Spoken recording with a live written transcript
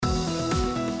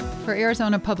For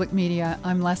Arizona Public Media,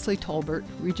 I'm Leslie Tolbert,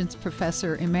 Regents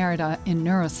Professor Emerita in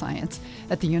Neuroscience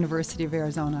at the University of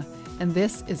Arizona, and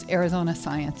this is Arizona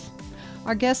Science.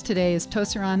 Our guest today is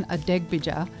Tosiran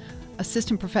Adegbija,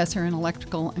 Assistant Professor in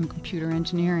Electrical and Computer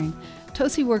Engineering.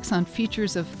 Tosi works on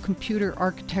features of computer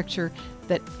architecture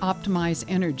that optimize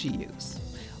energy use.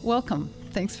 Welcome.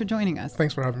 Thanks for joining us.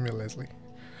 Thanks for having me, Leslie.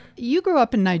 You grew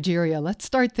up in Nigeria. Let's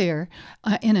start there,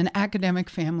 in an academic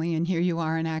family, and here you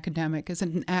are an academic. Is it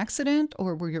an accident,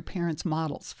 or were your parents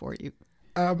models for you?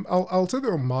 I'll say they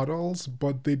were models,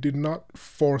 but they did not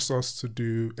force us to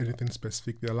do anything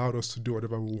specific. They allowed us to do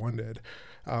whatever we wanted.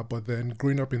 But then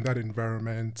growing up in that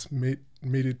environment made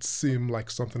it seem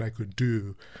like something I could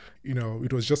do. You know,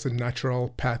 it was just a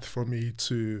natural path for me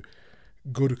to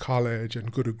go to college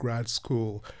and go to grad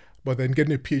school. But then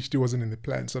getting a PhD wasn't in the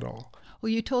plans at all. Well,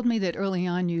 you told me that early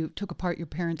on you took apart your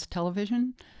parents'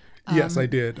 television. Yes, I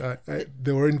did.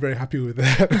 They weren't very happy with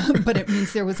that. But it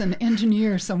means there was an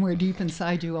engineer somewhere deep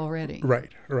inside you already. Right.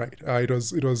 It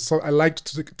was. So I liked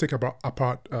to take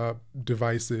apart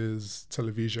devices,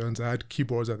 televisions. I had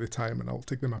keyboards at the time, and I'll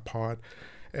take them apart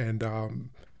and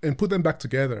put them back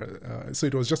together. So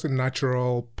it was just a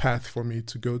natural path for me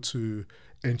to go to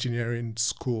engineering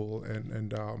school,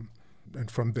 and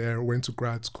from there went to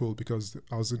grad school because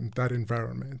I was in that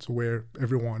environment where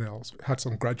everyone else had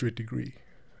some graduate degree.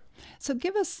 So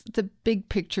give us the big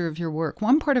picture of your work.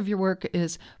 One part of your work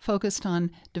is focused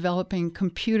on developing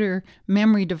computer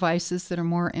memory devices that are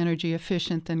more energy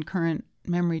efficient than current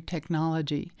memory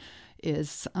technology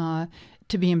is,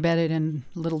 to be embedded in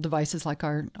little devices like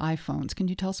our iPhones. Can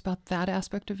you tell us about that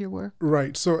aspect of your work?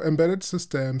 Right. So embedded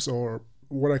systems, or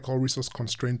what I call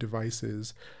resource-constrained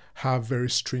devices, have very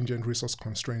stringent resource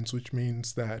constraints, which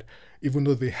means that even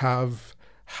though they have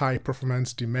high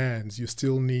performance demands, you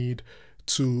still need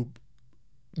to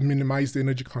minimize the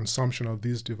energy consumption of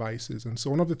these devices. And so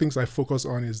one of the things I focus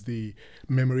on is the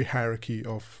memory hierarchy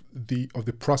of the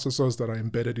processors that are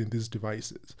embedded in these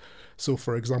devices. So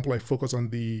for example, I focus on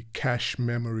the cache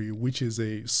memory, which is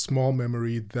a small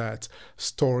memory that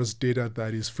stores data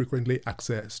that is frequently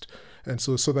accessed. And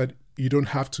so that you don't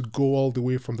have to go all the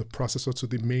way from the processor to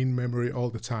the main memory all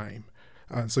the time.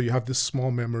 And so you have this small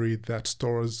memory that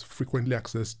stores frequently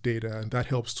accessed data, and that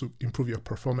helps to improve your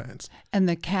performance. And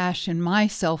the cache in my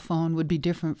cell phone would be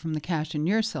different from the cache in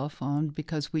your cell phone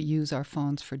because we use our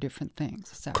phones for different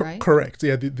things. Is that right? Correct.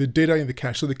 Yeah, the data in the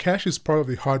cache. So the cache is part of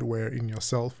the hardware in your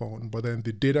cell phone, but then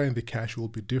the data in the cache will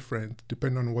be different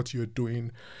depending on what you're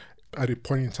doing at a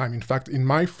point in time. In fact, in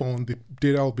my phone, the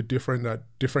data will be different at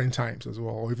different times as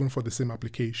well, even for the same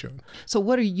application. So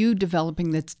what are you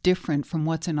developing that's different from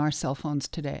what's in our cell phones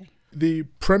today? The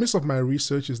premise of my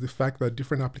research is the fact that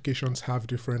different applications have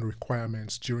different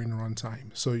requirements during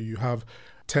runtime. So you have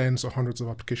tens or hundreds of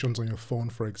applications on your phone,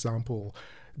 for example.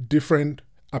 Different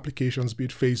applications, be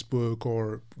it Facebook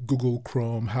or Google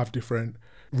Chrome, have different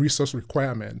resource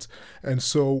requirements. And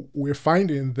so we're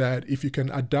finding that if you can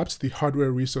adapt the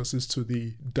hardware resources to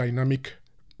the dynamic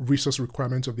resource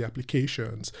requirements of the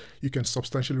applications, you can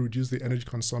substantially reduce the energy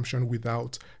consumption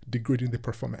without degrading the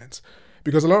performance.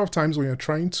 Because a lot of times when you're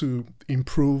trying to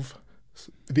improve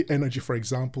the energy, for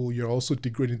example, you're also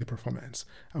degrading the performance.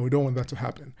 And we don't want that to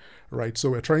happen, right?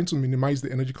 So we're trying to minimize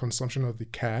the energy consumption of the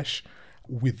cache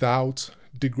without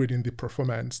degrading the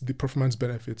performance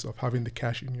benefits of having the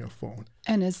cache in your phone.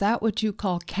 And is that what you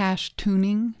call cache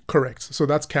tuning? Correct. So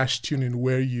that's cache tuning,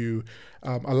 where you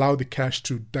allow the cache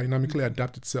to dynamically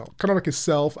adapt itself, kind of like a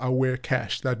self-aware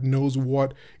cache that knows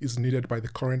what is needed by the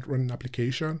current running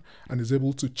application and is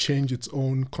able to change its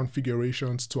own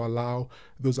configurations to allow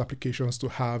those applications to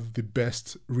have the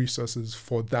best resources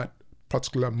for that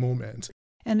particular moment.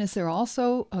 And is there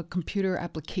also a computer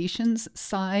applications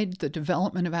side? The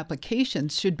development of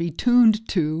applications should be tuned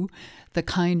to the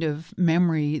kind of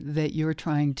memory that you're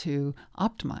trying to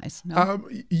optimize. No?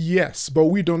 Yes, but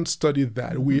we don't study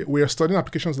that. Mm-hmm. We are studying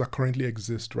applications that currently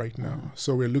exist right now.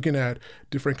 So we're looking at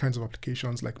different kinds of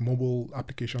applications, like mobile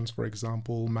applications, for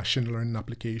example, machine learning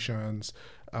applications,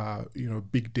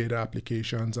 big data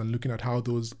applications, and looking at how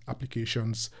those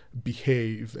applications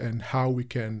behave and how we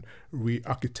can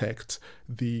re-architect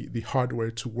the hardware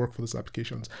to work for those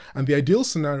applications. And the ideal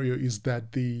scenario is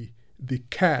that the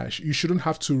cache, you shouldn't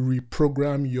have to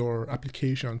reprogram your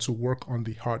application to work on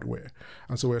the hardware.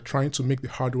 And so we're trying to make the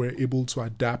hardware able to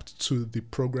adapt to the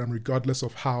program regardless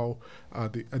of how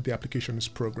the application is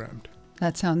programmed.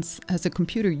 That sounds, as a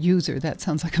computer user, that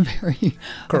sounds like a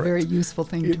very useful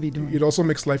thing to be doing. It also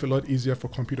makes life a lot easier for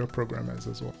computer programmers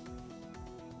as well.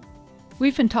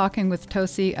 We've been talking with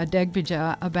Tosi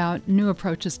Adegbija about new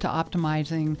approaches to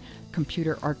optimizing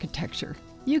computer architecture.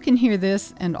 You can hear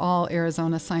this and all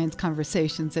Arizona Science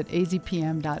conversations at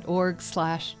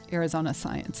azpm.org/Arizona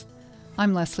Science.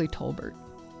 I'm Leslie Tolbert.